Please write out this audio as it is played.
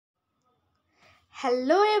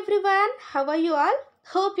Hello everyone, how are you all?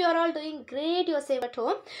 Hope you are all doing great, you're safe at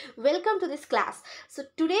home. Welcome to this class. So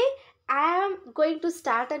today I am going to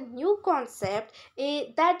start a new concept.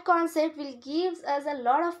 That concept will give us a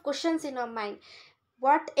lot of questions in our mind.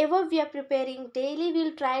 Whatever we are preparing daily,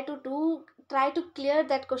 we'll try to clear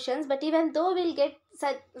that questions, but even though we'll get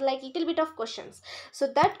such like little bit of questions, so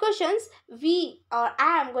that questions we or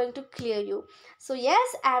I am going to clear you. So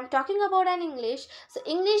yes, I am talking about an English. So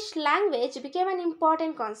English language became an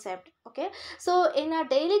important concept. Okay, so in our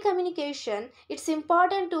daily communication, it's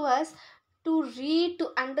important to us to read, to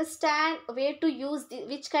understand where to use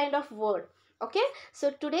which kind of word. Okay, so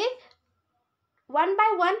today one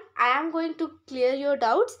by one I am going to clear your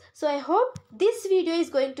doubts, so I hope this video is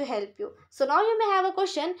going to help you. So now you may have a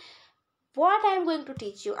question, what I am going to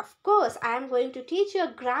teach you? Of course I am going to teach you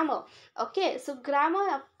a grammar. Okay, so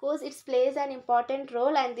grammar, of course, it plays an important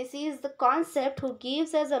role, and this is the concept who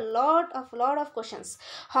gives us a lot of questions.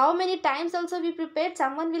 How many times also we prepared,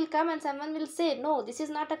 someone will come and someone will say, no, this is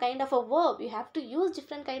not a kind of a verb, you have to use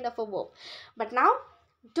different kind of a verb. But now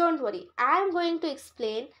don't worry, I am going to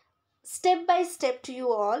explain step by step to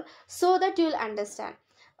you all so that you will understand.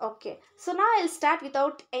 Okay, so now I'll start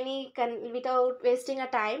without without wasting a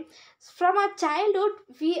time. From our childhood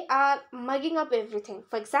we are mugging up everything.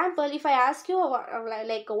 For example, if I ask you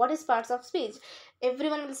what is parts of speech,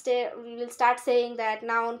 everyone will start saying that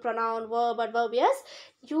noun, pronoun, verb, adverb. Yes,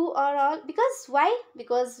 you are all, because why?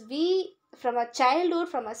 Because we, from our childhood,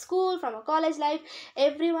 from our school, from our college life,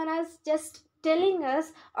 everyone is just telling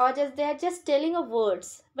us, or just they are just telling a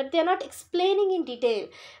words, but they are not explaining in detail,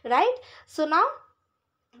 right? So now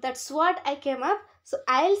that's what I came up. So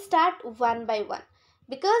I'll start one by one,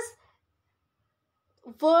 because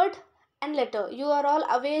word and letter, you are all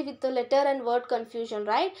aware with the letter and word confusion,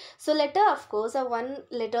 right? So letter, of course, a one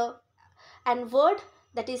letter, and word,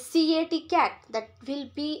 that is cat, that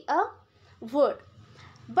will be a word.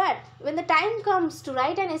 But when the time comes to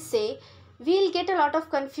write an essay, we'll get a lot of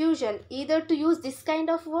confusion, either to use this kind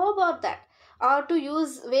of verb or that, or to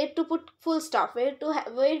use where to put full stop, where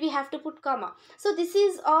we have to put comma. So this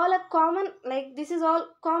is all a common, this is all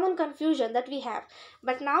common confusion that we have.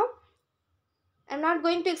 But now I'm not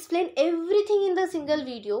going to explain everything in the single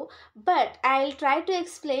video, but I'll try to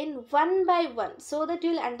explain one by one so that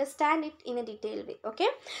you'll understand it in a detailed way. Okay,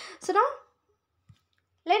 so now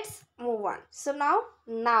let's move on. So now,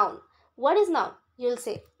 noun. What is noun? You'll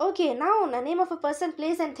say, okay, noun, a name of a person,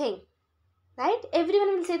 place and thing. Right?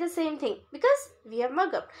 Everyone will say the same thing because we are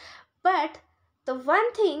mug up. But the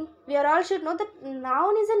one thing we are all should know, that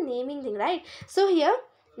noun is a naming thing, right? So here,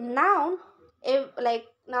 noun,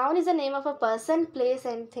 noun is a name of a person, place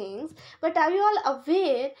and things. But are you all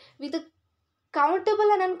aware with the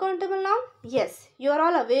countable and uncountable noun? Yes, you are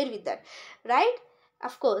all aware with that, right?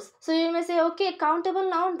 Of course. So you may say, okay, countable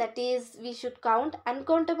noun, that is we should count,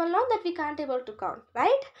 uncountable noun, that we can't able to count,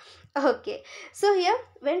 right? Okay, so here,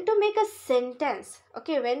 when to make a sentence,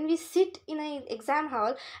 okay, when we sit in an exam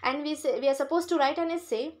hall and we say we are supposed to write an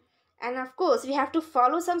essay, and of course we have to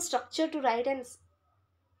follow some structure to write an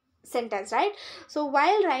sentence, right? So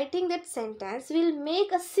while writing that sentence, we'll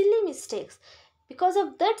make a silly mistakes. Because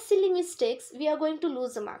of that silly mistakes, we are going to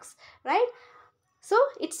lose the marks, right? So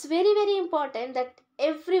it's very important that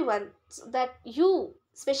everyone, that you,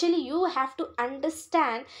 especially you, have to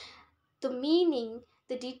understand the meaning,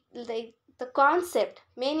 the concept.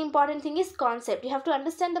 Main important thing is concept. You have to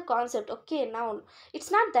understand the concept. Okay, now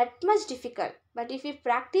it's not that much difficult, but if we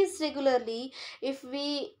practice regularly, if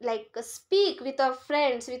we speak with our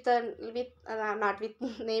friends, not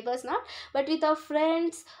with neighbors, not, but with our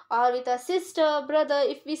friends or with our sister, brother,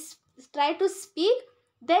 if we try to speak,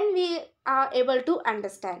 then we are able to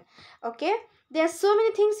understand. Okay, there are so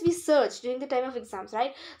many things we search during the time of exams,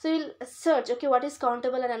 right? So we'll search, okay, what is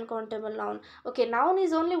countable and uncountable noun. Okay, noun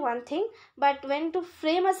is only one thing, but when to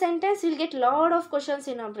frame a sentence, we'll get lot of questions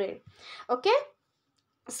in our brain. Okay,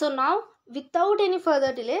 so now without any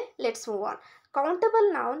further delay, let's move on.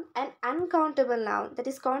 Countable noun and uncountable noun. That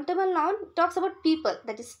is, countable noun talks about people,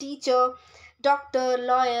 that is teacher, doctor,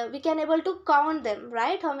 lawyer. We can able to count them,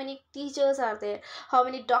 right? How many teachers are there, how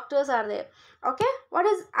many doctors are there. Okay, what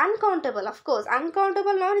is uncountable? Of course,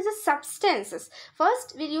 uncountable noun is a substances.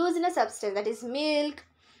 First we'll use in a substance, that is milk,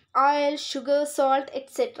 oil, sugar, salt,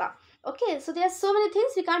 etc. Okay, so there are so many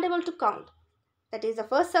things we can't able to count. That is the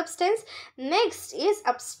first substance. Next is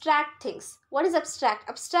abstract things. What is abstract?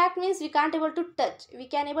 Abstract means we can't able to touch, we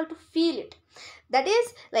can able to feel it. That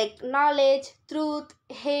is like knowledge, truth,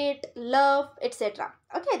 hate, love, etc.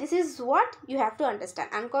 Okay, this is what you have to understand.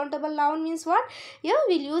 Uncountable noun means what? Here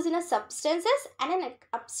we'll use in a substances and an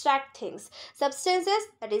abstract things. Substances,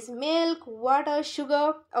 that is milk, water,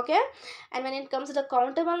 sugar. Okay, and when it comes to the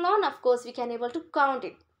countable noun, of course we can able to count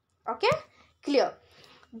it. Okay, clear.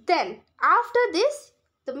 Then after this,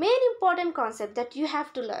 the main important concept that you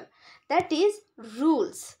have to learn, that is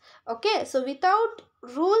rules. Okay, so without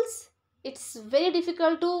rules it's very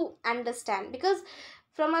difficult to understand, because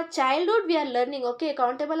from our childhood we are learning, okay,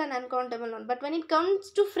 countable and uncountable noun, but when it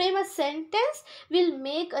comes to frame a sentence we'll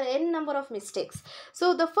make n number of mistakes.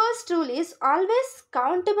 So the first rule is always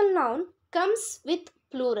countable noun comes with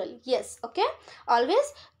plural. Yes, okay,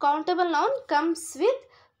 always countable noun comes with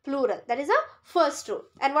plural. That is a first rule.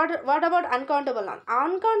 And what about uncountable noun?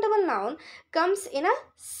 Uncountable noun comes in a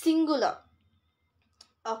singular.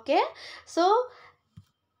 Okay, so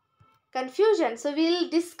confusion. So we'll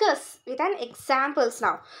discuss with an examples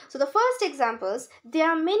now. So the first examples, there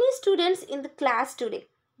are many students in the class today.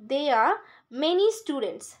 There are many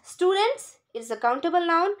students. Students is a countable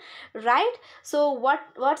noun, right? So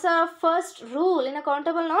what's our first rule in a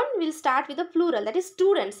countable noun? We'll start with a plural. That is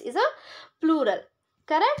students is a plural.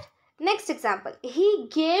 Correct? Next example. He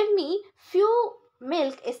gave me few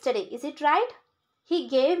milk yesterday. Is it right? He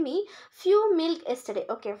gave me few milk yesterday.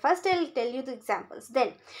 Okay, first I'll tell you the examples.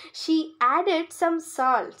 Then she added some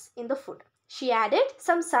salts in the food. She added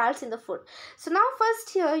some salts in the food. So now first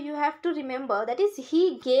here you have to remember, that is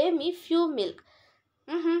he gave me few milk.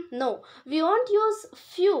 No, we won't use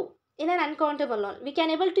few in an uncountable noun. We can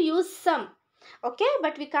able to use some. Okay,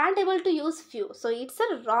 but we can't able to use few, so it's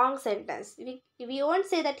a wrong sentence. We won't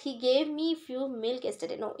say that he gave me few milk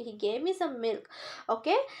yesterday. No, he gave me some milk.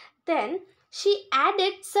 Okay, then she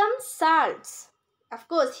added some salts. Of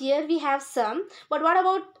course here we have some, but what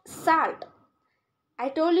about salt? I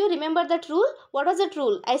told you, remember that rule? What was that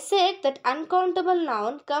rule? I said that uncountable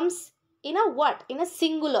noun comes in a what? In a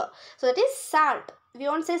singular. So that is salt. We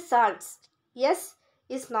won't say salts. Yes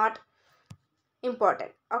is not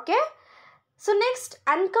important. Okay, so next,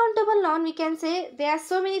 uncountable noun, we can say there are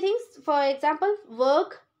so many things. For example,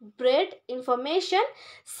 work, bread, information,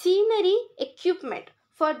 scenery, equipment.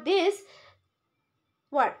 For this,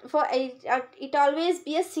 what? For it always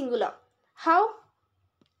be a singular. How?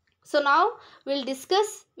 So now we'll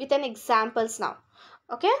discuss with an examples now.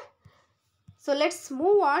 Okay? So let's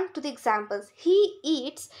move on to the examples. He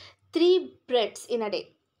eats 3 breads in a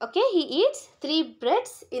day. Okay? He eats 3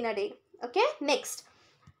 breads in a day. Okay? Next.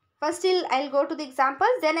 First I'll go to the examples,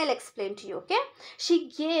 then I'll explain to you. Okay,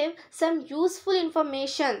 she gave some useful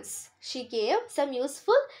informations. She gave some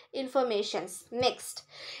useful informations. Next,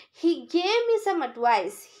 he gave me some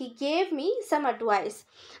advice. He gave me some advice.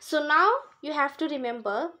 So now you have to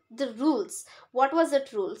remember the rules. What was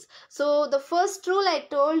that rules? So the first rule I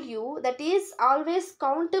told you, that is always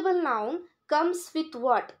countable noun comes with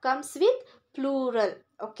what? Comes with plural.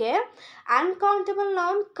 Okay, uncountable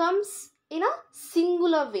noun comes in a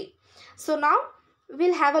singular way. So now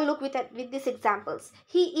we'll have a look with these examples.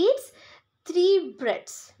 He eats 3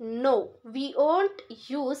 breads. No, we won't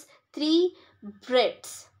use 3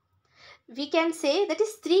 breads. We can say that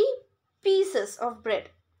is 3 pieces of bread.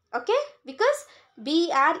 Okay, because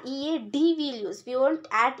bread we'll use. We won't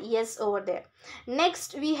add yes over there.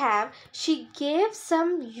 Next we have, she gave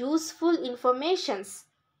some useful informations.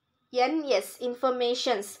 Yes,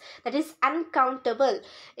 informations. That is uncountable.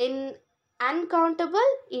 In uncountable,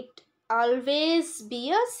 it always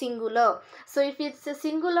be a singular. So if it's a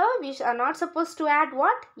singular, we are not supposed to add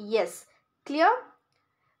what? Yes. Clear?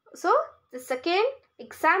 So the second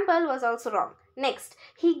example was also wrong. Next,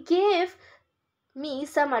 he gave me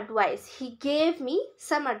some advice. He gave me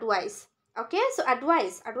some advice. Okay, so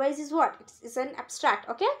advice is what? It's an abstract.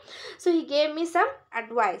 Okay, so he gave me some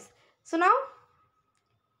advice. So now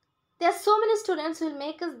there are so many students who will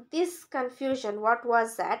make us this confusion. What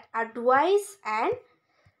was that? Advice and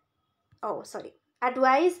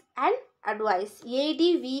advice and advice.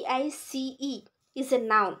 ADVICE is a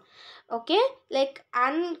noun. Okay, like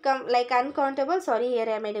uncountable. Sorry, here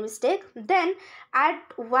I made a mistake. Then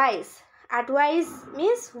advice. Advice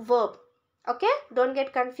means verb. Okay, don't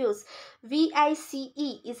get confused. VICE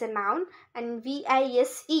is a noun and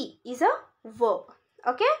VISE is a verb.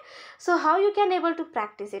 Okay, so how you can able to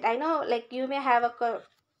practice it? I know like you may have a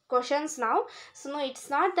questions now, so no, it's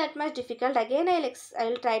not that much difficult. Again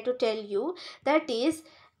I'll try to tell you, that is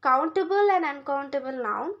countable and uncountable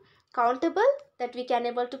noun Countable, that we can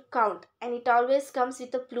able to count, and it always comes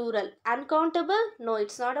with a plural. Uncountable, no,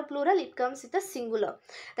 it's not a plural, it comes with a singular.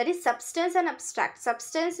 That is substance and abstract.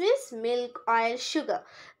 Substance means milk, oil, sugar.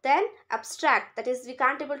 Then abstract, that is we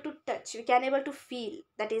can't able to touch, we can able to feel.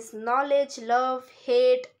 That is knowledge, love,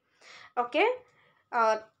 hate, okay,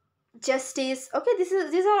 uh, justice. Okay,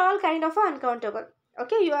 these are all kind of uncountable.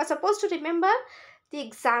 Okay, you are supposed to remember the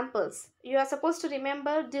examples, you are supposed to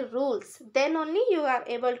remember the rules, then only you are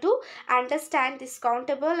able to understand this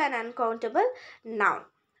countable and uncountable noun.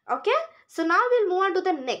 Okay, so now we'll move on to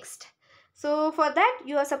the next. So for that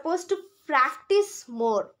you are supposed to practice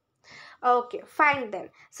more. Okay, fine then.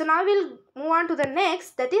 So now we'll move on to the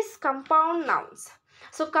next, that is compound nouns.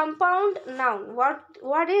 So compound noun,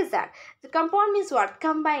 what is that? The compound means what?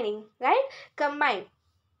 Combining, right? Combine.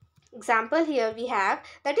 Example here we have,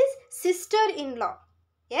 that is sister-in-law.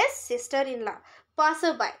 Yes, sister-in-law.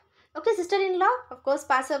 Passerby. Okay, sister-in-law, of course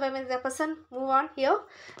passerby means the person move on here,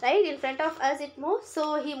 right? In front of us it moves,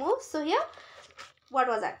 so he moves. So here, what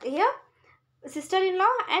was that? Here, sister-in-law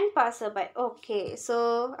and passerby. Okay,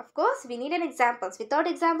 so of course we need an examples. Without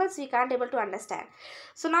examples we can't able to understand.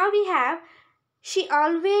 So now we have, she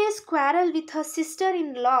always quarrel with her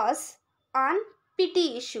sister-in-laws on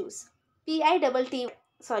petty issues. P-I-T-T,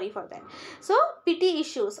 sorry for that. So petty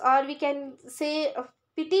issues, or we can say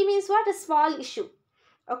petty means what? A small issue.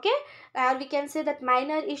 Okay, or we can say that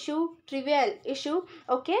minor issue, trivial issue.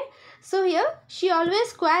 Okay, so here she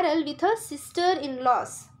always quarrel with her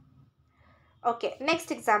sister-in-laws. Okay,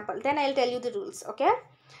 next example, then I'll tell you the rules. Okay,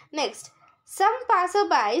 next, some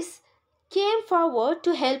passerbys came forward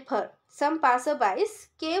to help her. Some passerbys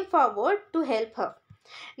came forward to help her.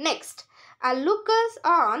 Next, a lookers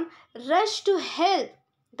on rushed to help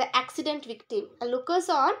the accident victim. A lookers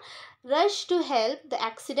on rushed to help the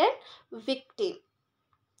accident victim.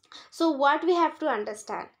 So what we have to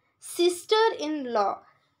understand? Sister-in-law,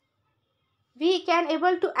 we can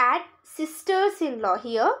able to add sisters-in-law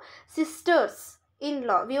here.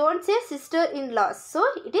 Sisters-in-law, we won't say sister-in-laws, so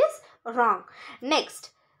it is wrong.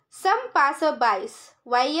 Next, some passerbys.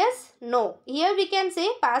 Yes, no, here we can say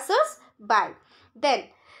passers-by. Then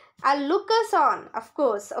a lookers on, of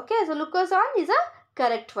course. Okay, so lookers on is a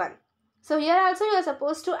correct one. So here also you are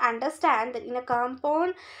supposed to understand that in a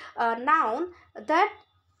compound noun, that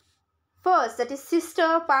first, that is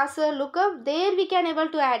sister, passer, looker, there we can able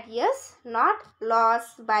to add yes, not,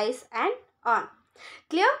 loss, buys and on.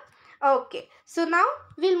 Clear? Okay, so now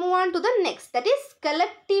we'll move on to the next, that is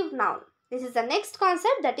collective noun. This is the next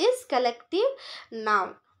concept, that is collective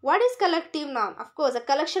noun. What is collective noun? Of course, a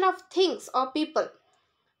collection of things or people.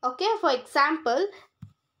 Okay, for example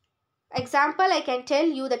I can tell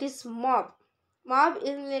you, that is mob. Mob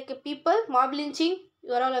is like a people, mob lynching.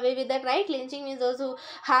 You are all aware with that, right? Lynching means those who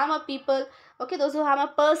harm a people. Okay, those who harm a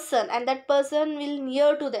person and that person will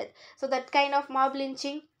near to that. So that kind of mob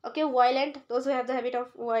lynching. Okay, violent, those who have the habit of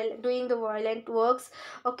doing the violent works.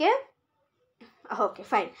 Okay, okay,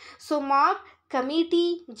 fine. So mob,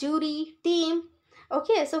 committee, jury, team.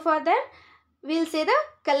 Okay, so for that we'll say the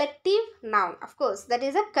collective noun. Of course, that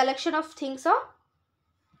is a collection of things or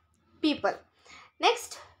people.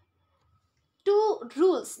 Next, two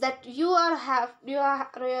rules that you all have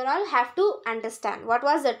to understand. What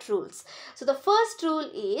was that rules? So the first rule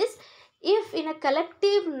is, if in a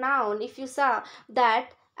collective noun, if you saw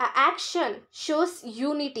that action shows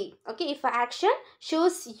unity, okay, if a action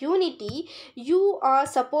shows unity, you are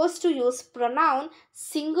supposed to use pronoun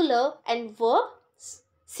singular and verb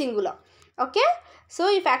singular. Okay,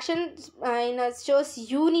 so if action shows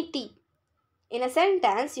unity in a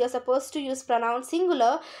sentence, you are supposed to use pronoun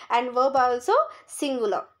singular and verb also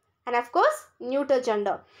singular, and of course neuter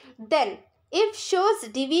gender. Then if shows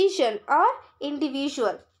division or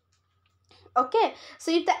individual, okay,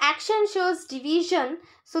 so if the action shows division,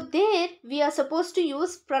 so there we are supposed to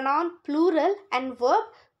use pronoun plural and verb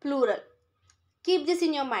plural. Keep this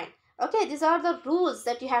in your mind. Okay, these are the rules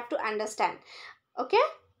that you have to understand. Okay,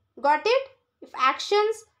 got it? If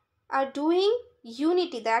actions are doing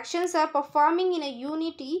unity, the actions are performing in a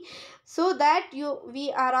unity, so that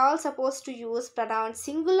we are all supposed to use pronoun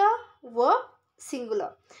singular, verb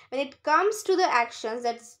singular. When it comes to the actions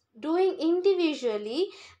that's doing individually,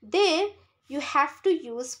 there you have to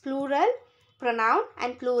use plural pronoun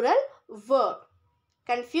and plural verb.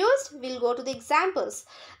 Confused? We'll go to the examples.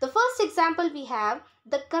 The first example we have,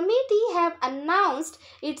 the committee have announced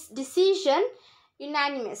its decision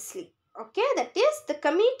unanimously. Okay, that is, the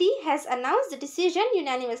committee has announced the decision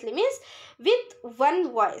unanimously, means with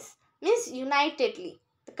one voice, means unitedly.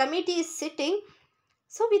 The committee is sitting,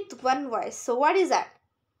 so with one voice. So what is that?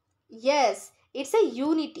 Yes, It's a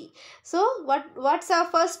unity. So what's our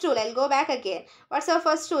first rule? I'll go back again. What's our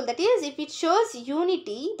first rule? That is, if it shows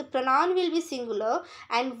unity, the pronoun will be singular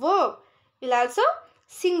and verb will also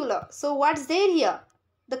singular. So what's there here?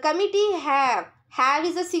 The committee have. Have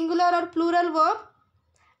is a singular or plural verb?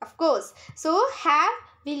 Of course. So have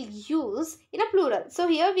will use in a plural. So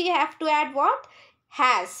here we have to add what?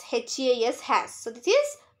 Has. H-A-S, has. So this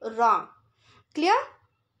is wrong. Clear?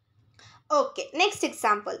 Okay, next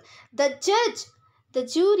example. The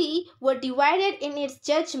jury were divided in its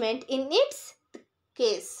judgment in its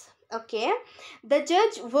case. Okay, the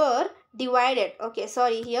judge were divided. Okay,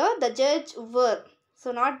 sorry, here the judge were.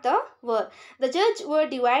 So not the were. The judge were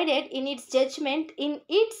divided in its judgment in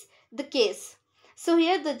its the case. So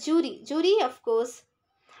here the jury of course.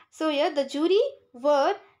 So here the jury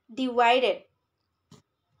were divided.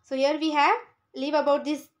 So here we have leave about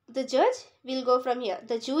this the judge. We'll go from here.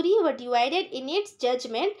 The jury were divided in its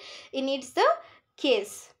judgment in its the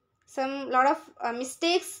case. Some lot of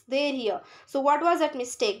mistakes there here. So what was that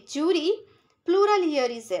mistake? Jury plural here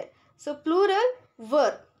is there. So plural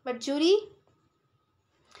were, but jury.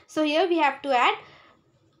 So here we have to add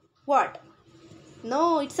what?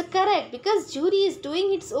 No, it's a correct because jury is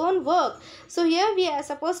doing its own work. So here we are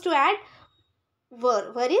supposed to add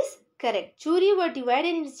were. Were is correct. Jury were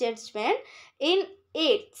divided in its judgment in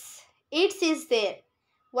its. Its is there.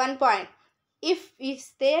 1 point. If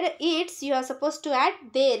there its, you are supposed to add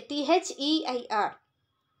there. Their.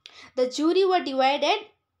 The jury were divided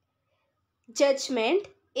judgment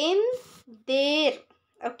in their.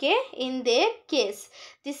 Okay, in their case.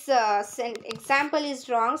 This example is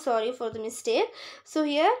wrong. Sorry for the mistake. So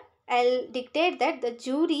here I'll dictate that the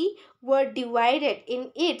jury were divided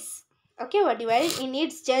in its. Okay, were divided in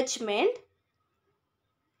its judgment.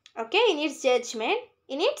 Okay, in its judgment,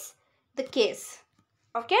 in its the case.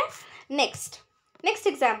 Okay, next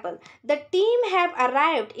example. The team have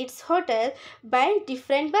arrived its hotel by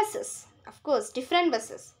different buses. Of course, different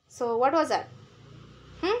buses. So what was that?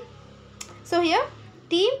 So here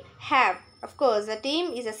team have. Of course, the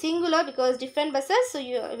team is a singular because different buses. So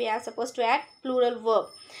we are supposed to add plural verb.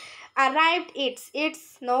 Arrived its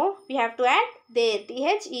no, we have to add their.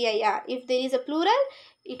 Their. If there is a plural,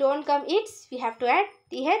 it won't come its. We have to add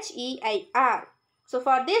their. So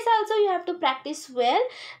for this also you have to practice well.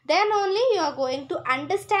 Then only you are going to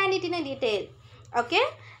understand it in a detail. Okay.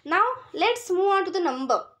 Now let's move on to the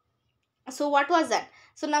number. So what was that?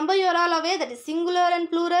 So number you are all aware that is singular and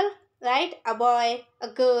plural, right? A boy, a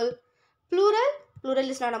girl. Plural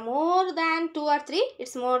is not a more than 2 or 3.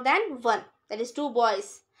 It's more than 1. That is 2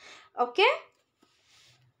 boys. Okay.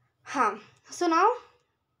 So now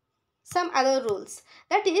some other rules.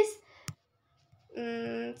 That is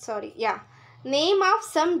name of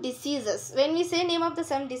some diseases. When we say name of the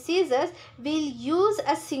some diseases, we'll use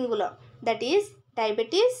a singular. That is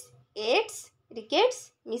diabetes, AIDS,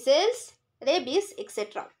 rickets, measles, rabies,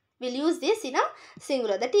 etc. We'll use this in a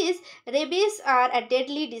singular. That is, rabies are a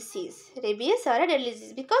deadly disease. Rabies are a deadly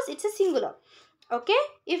disease because it's a singular. Okay.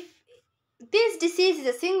 If this disease is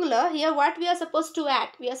a singular, here what we are supposed to add?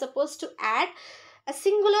 We are supposed to add a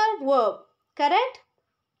singular verb. Correct?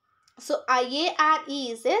 So IARE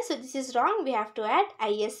is there. So this is wrong. We have to add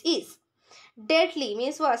IS is. Deadly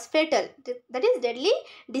means was fatal. That is deadly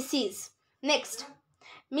disease. Next,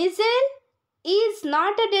 measles is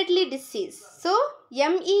not a deadly disease. So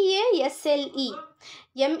MEASLE.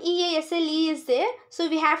 MEASLE is there. So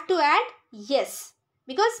we have to add yes.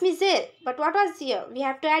 Because measles. But what was here? We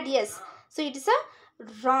have to add yes. So it is a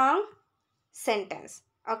wrong sentence.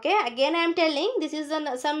 Okay, again I am telling this is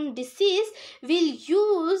some disease we'll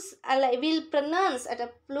pronounce at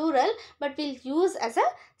a plural but we'll use as a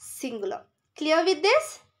singular. Clear with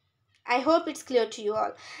this? I hope it's clear to you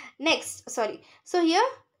all. Next, sorry. So here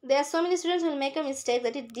there are so many students who will make a mistake,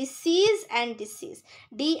 that is disease and disease.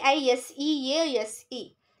 DISEASE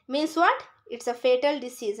means what? It's a fatal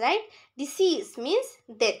disease, right? Disease means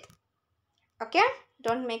death. Okay,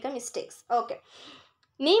 don't make a mistakes. Okay.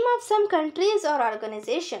 Name of some countries or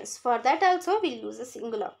organizations. For that also we'll use a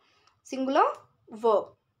singular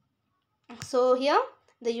verb. So here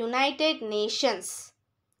the United Nations.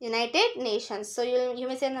 United Nations. So you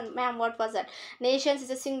may say, ma'am, what was that? Nations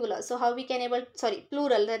is a singular. So how we can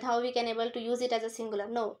plural. That how we can able to use it as a singular?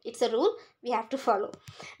 No, it's a rule we have to follow.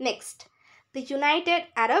 Next, the United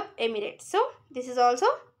Arab Emirates. So this is also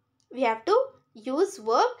we have to use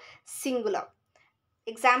verb singular.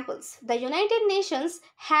 Examples. The United Nations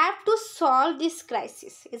have to solve this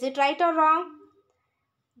crisis. Is it right or wrong?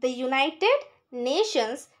 The United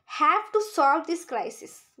Nations have to solve this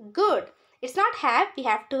crisis. Good. It's not have, we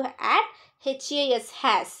have to add HAS,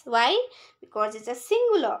 has. Why? Because it's a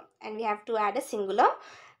singular and we have to add a singular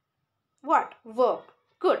what? Verb.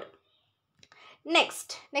 Good.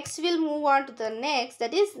 Next we'll move on to the next,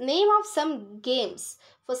 that is name of some games.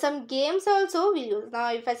 For some games also we'll use.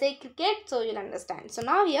 Now if I say cricket, so you'll understand. So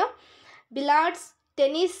now here, billiards,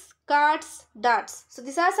 tennis, cards, darts. So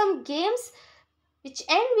these are some games which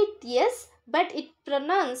end with yes, but it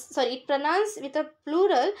pronounce with a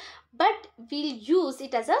plural, but we'll use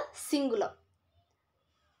it as a singular.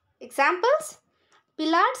 Examples: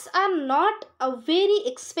 billiards are not a very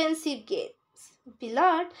expensive game.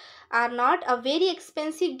 Billiards are not a very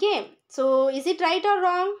expensive game. So is it right or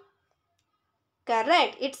wrong?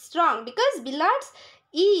 Correct. It's wrong because billiards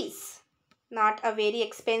is not a very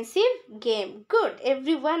expensive game. Good.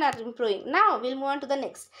 Everyone are improving. Now we'll move on to the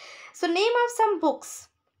next. So name of some books.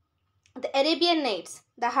 The Arabian Nights,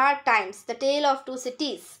 The Hard Times, The Tale of Two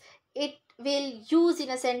Cities. It will use in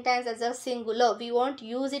a sentence as a singular. We won't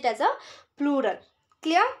use it as a plural.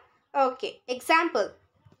 Clear? Okay. Example.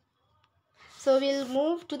 So we'll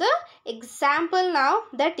move to the example now,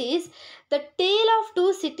 that is The Tale of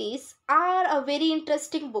Two Cities are a very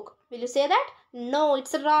interesting book. Will you say that? No,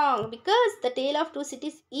 it's wrong because The Tale of Two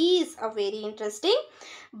Cities is a very interesting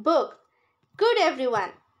book. Good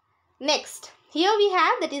everyone. Next, here we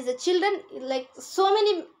have, that is the children, like so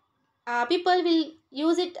many people will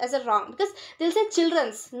use it as a wrong because they'll say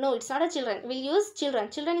children's. No, it's not a children. We'll use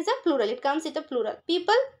children. Children is a plural. It comes with a plural.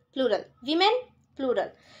 People, plural. Women,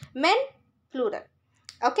 plural. Men, plural.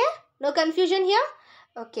 Okay, no confusion here.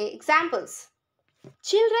 Okay, examples.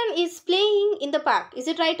 Children is playing in the park. Is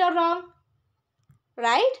it right or wrong?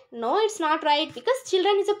 Right? No, it's not right because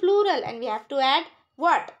children is a plural and we have to add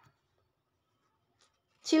what?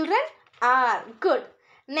 Children are. Good.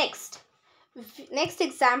 Next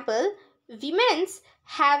example. Women's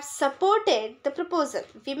have supported the proposal.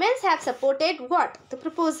 Women's have supported what? The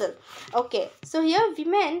proposal. Okay, so here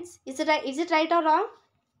women's, is it right or wrong?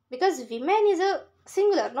 Because women is a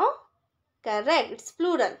singular, no? Correct, it's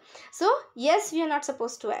plural. So yes, we are not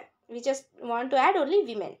supposed to add. We just want to add only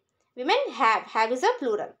women. Women have is a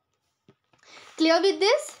plural. Clear with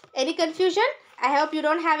this? Any confusion? I hope you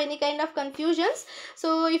don't have any kind of confusions.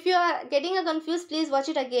 So if you are getting a confused, please watch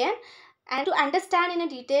it again and to understand in a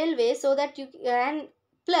detailed way, so that you can,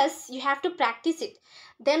 plus you have to practice it,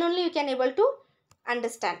 then only you can able to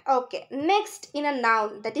understand. Okay, next in a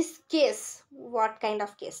noun, that is case. What kind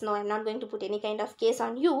of case? No, I'm not going to put any kind of case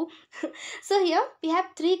on you. So here we have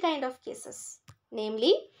three kind of cases,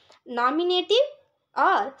 namely nominative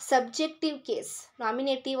or subjective case.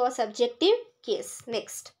 Nominative or subjective case.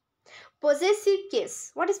 Next, possessive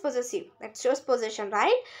case. What is possessive? That shows possession,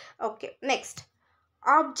 right? Okay, next,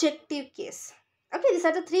 objective case. Okay, these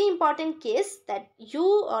are the three important cases that you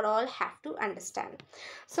or all have to understand.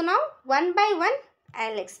 So now one by one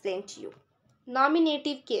I'll explain to you.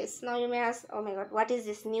 Nominative case. Now you may ask, oh my god, what is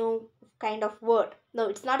this new kind of word? No,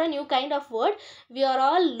 it's not a new kind of word. We are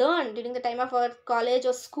all learned during the time of our college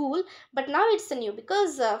or school, but now it's a new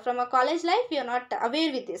because from our college life we are not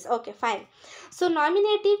aware with this. Okay, fine. So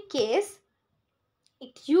nominative case,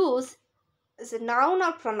 it use is a noun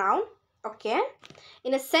or pronoun. Okay,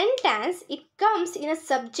 in a sentence it comes in a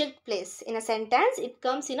subject place. In a sentence it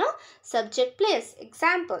comes in a subject place.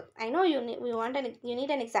 Example, I know you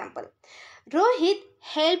need an example. Rohit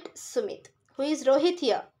helped Sumit. Who is Rohit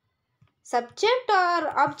here? Subject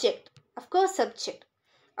or object? Of course subject.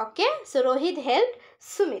 Okay, so Rohit helped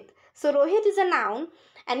Sumit. So Rohit is a noun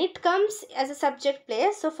and it comes as a subject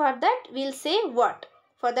place. So for that we'll say what?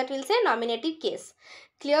 For that we'll say nominative case.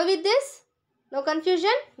 Clear with this? No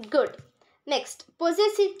confusion? Good. Next,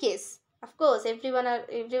 possessive case. Of course, everyone are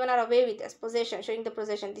aware with this. Possession, showing the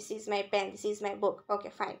possession. This is my pen. This is my book. Okay,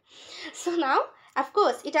 fine. So now, of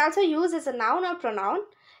course, it also used as a noun or pronoun.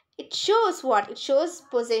 It shows what? It shows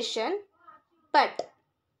possession. But,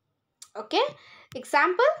 okay.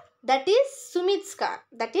 Example, that is Sumit's car.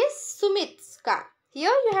 That is Sumit's car. Here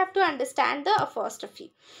you have to understand the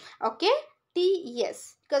apostrophe. Okay.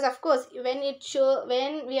 T-S. Because of course,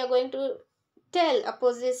 when we are going to tell a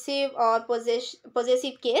possessive or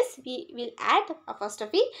possessive case, we will add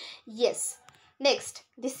apostrophe yes. Next,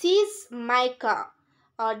 this is my car,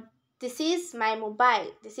 or this is my mobile,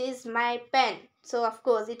 this is my pen. So of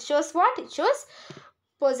course it shows what? It shows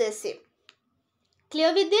possessive.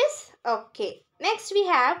 Clear with this? Okay. Next we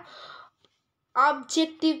have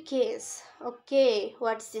objective case. Okay,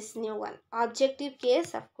 what's this new one? Objective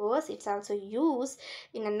case, of course, it's also used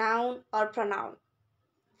in a noun or pronoun.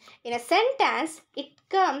 In a sentence, it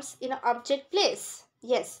comes in an object place.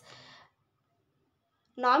 Yes.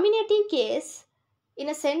 Nominative case, in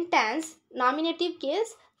a sentence, nominative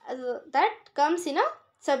case, that comes in a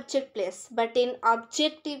subject place, but in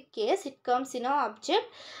objective case it comes in a object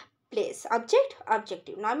place. Object,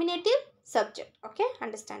 objective, nominative, subject. Okay,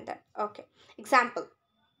 understand that. Okay, example,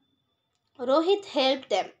 Rohit helped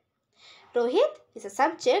them. Rohit is a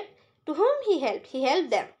subject. To whom he helped? He helped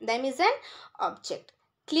them. Them is an object.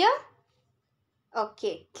 Clear?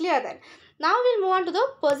 Okay, clear then. Now we'll move on to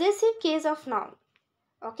the possessive case of noun.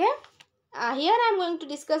 Okay, here I am going to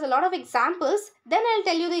discuss a lot of examples, then I'll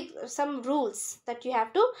tell you some rules that you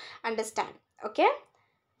have to understand. Okay,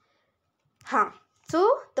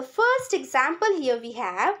 so the first example here we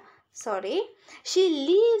have, she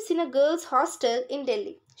lives in a girls hostel in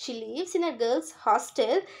Delhi. She lives in a girls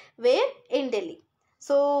hostel where? In Delhi.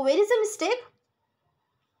 So where is the mistake?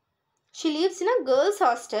 She lives in a girls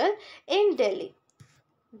hostel in Delhi.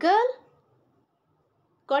 Girl,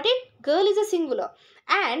 got it? Girl is a singular,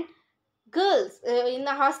 and girls in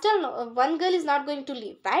a hostel, one girl is not going to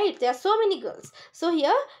live, right? There are so many girls. So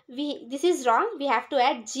here this is wrong. We have to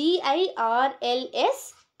add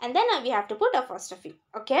girls, and then we have to put apostrophe.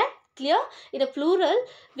 Okay, clear? In a plural,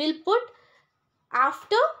 we'll put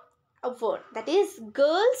after a word, that is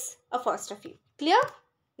girls apostrophe. Clear?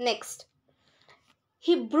 Next,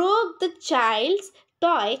 he broke the child's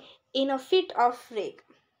toy in a fit of rage.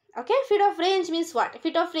 Okay, fit of rage means what?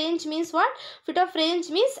 Fit of rage means what? Fit of rage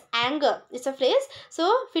means anger. It's a phrase.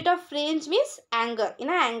 So fit of rage means anger, in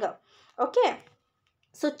a anger. Okay,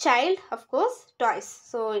 so child, of course, toys.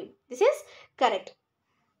 So this is correct.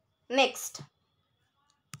 Next,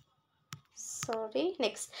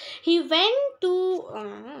 next, he went to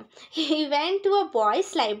a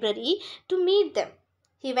boys library to meet them.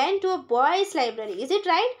 He went to a boys library. Is it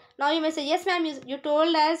right? Now you may say, yes ma'am, you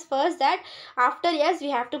told us first that after yes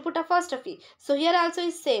we have to put apostrophe. So here also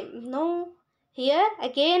is same. No, here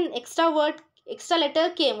again extra word, extra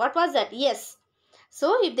letter came. What was that? Yes.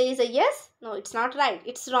 So if there is a yes, no, it's not right.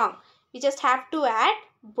 It's wrong. We just have to add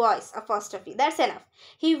boys apostrophe. That's enough.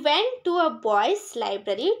 He went to a boys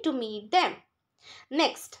library to meet them.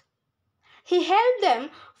 Next, he helped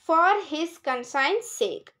them for his conscience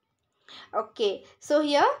sake. Okay, so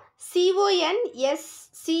here CONSCIENCE.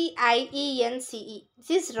 This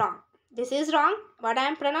is wrong. This is wrong. What I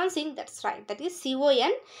am pronouncing, that's right. That is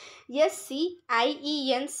CONSCIENCE.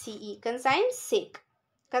 Conscience sake.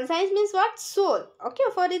 Conscience means what? Soul. Okay,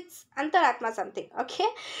 for its antaratma something. Okay,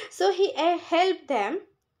 so he helped them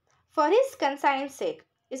for his conscience sake.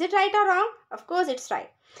 Is it right or wrong? Of course, it's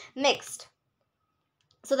right. Next.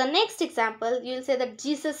 So the next example, you will say that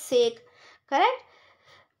Jesus' sake. Correct?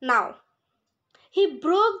 Now, he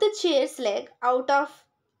broke the chair's leg out of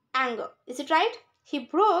anger. Is it right? He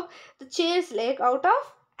broke the chair's leg out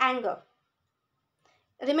of anger.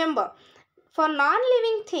 Remember, for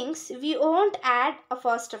non-living things, we won't add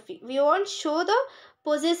apostrophe. We won't show the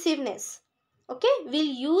possessiveness. Okay? We'll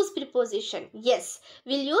use preposition. Yes,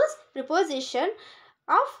 we'll use preposition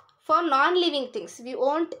of for non-living things. We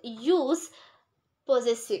won't use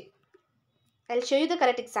possessive. I'll show you the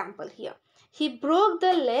correct example here. He broke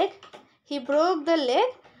the leg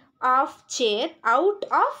of chair out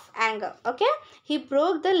of anger. Okay, he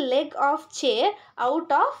broke the leg of chair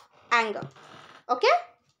out of anger. Okay,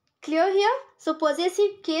 clear here? So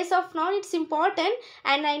possessive case of noun, it's important,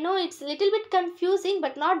 and I know it's a little bit confusing,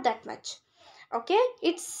 but not that much. Okay,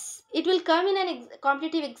 it will come in an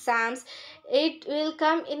competitive exams. It will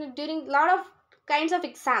come in during lot of kinds of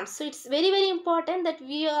exams. So it's very important that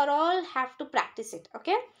we are all have to practice it.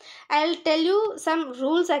 Okay, I'll tell you some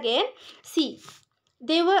rules again. See,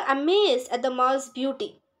 they were amazed at the mall's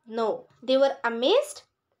beauty. No, they were amazed.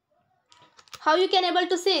 How you can able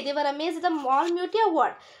to say they were amazed at the mall beauty or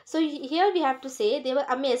what? So here we have to say they were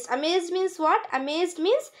amazed. Amazed means what? Amazed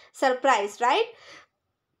means surprised, right?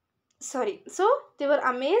 Sorry. So they were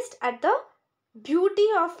amazed at the beauty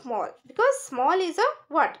of mall, because mall is a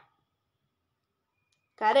what?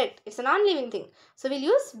 Correct. It's a non-living thing. So we'll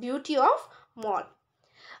use beauty of mall.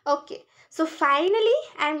 Okay. So finally,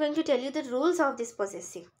 I am going to tell you the rules of this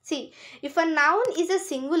possessive. See, if a noun is a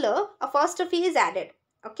singular, apostrophe is added.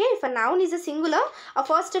 Okay. If a noun is a singular,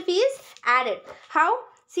 apostrophe is added. How?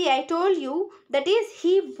 See, I told you that is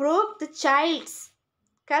he broke the child's.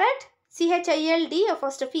 Correct? CHILD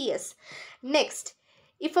apostrophe S. Next,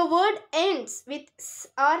 if a word ends with S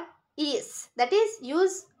or ES, that is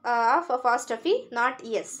use of apostrophe, not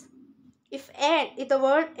ES. If the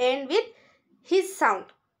word end with his sound,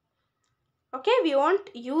 okay, we won't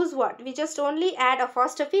use what? We just only add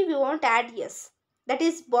apostrophe, we won't add ES. That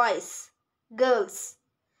is boys, girls.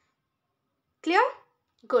 Clear?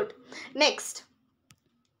 Good. Next,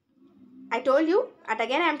 I told you, and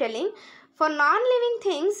again I am telling, For non-living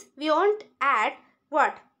things, we won't add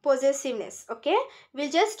what? Possessiveness. Okay, we'll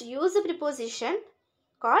just use the preposition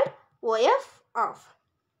called of.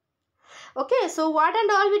 Okay, so what and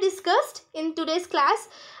all we discussed in today's class.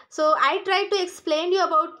 So I tried to explain you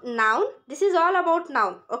about noun. This is all about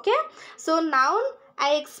noun. Okay, so noun,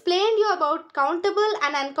 I explained you about countable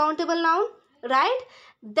and uncountable noun, right?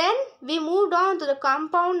 Then we moved on to the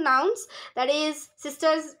compound nouns, that is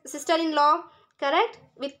sister-in-law, correct,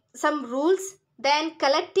 with some rules. Then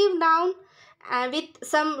collective noun with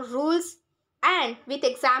some rules and with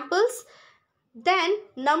examples. Then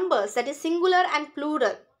numbers, that is singular and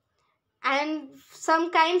plural, and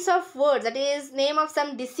some kinds of words, that is name of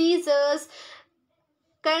some diseases,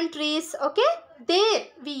 countries. Okay, there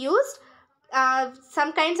we used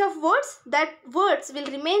some kinds of words, that words will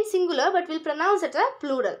remain singular but will pronounce it a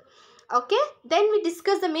plural. Okay, then we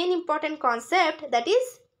discuss the main important concept, that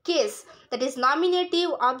is case, that is nominative,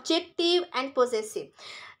 objective and possessive.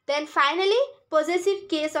 Then finally, possessive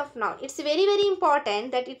case of noun. It's very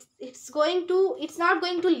important that it's not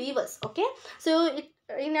going to leave us. Okay, so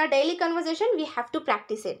in our daily conversation we have to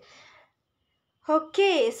practice it.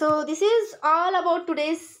 Okay, so this is all about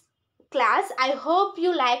today's class. I hope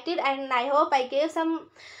you liked it, and I hope I gave some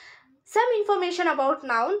information about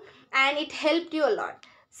noun and it helped you a lot.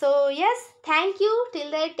 So yes, thank you. Till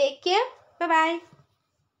then, take care. Bye bye.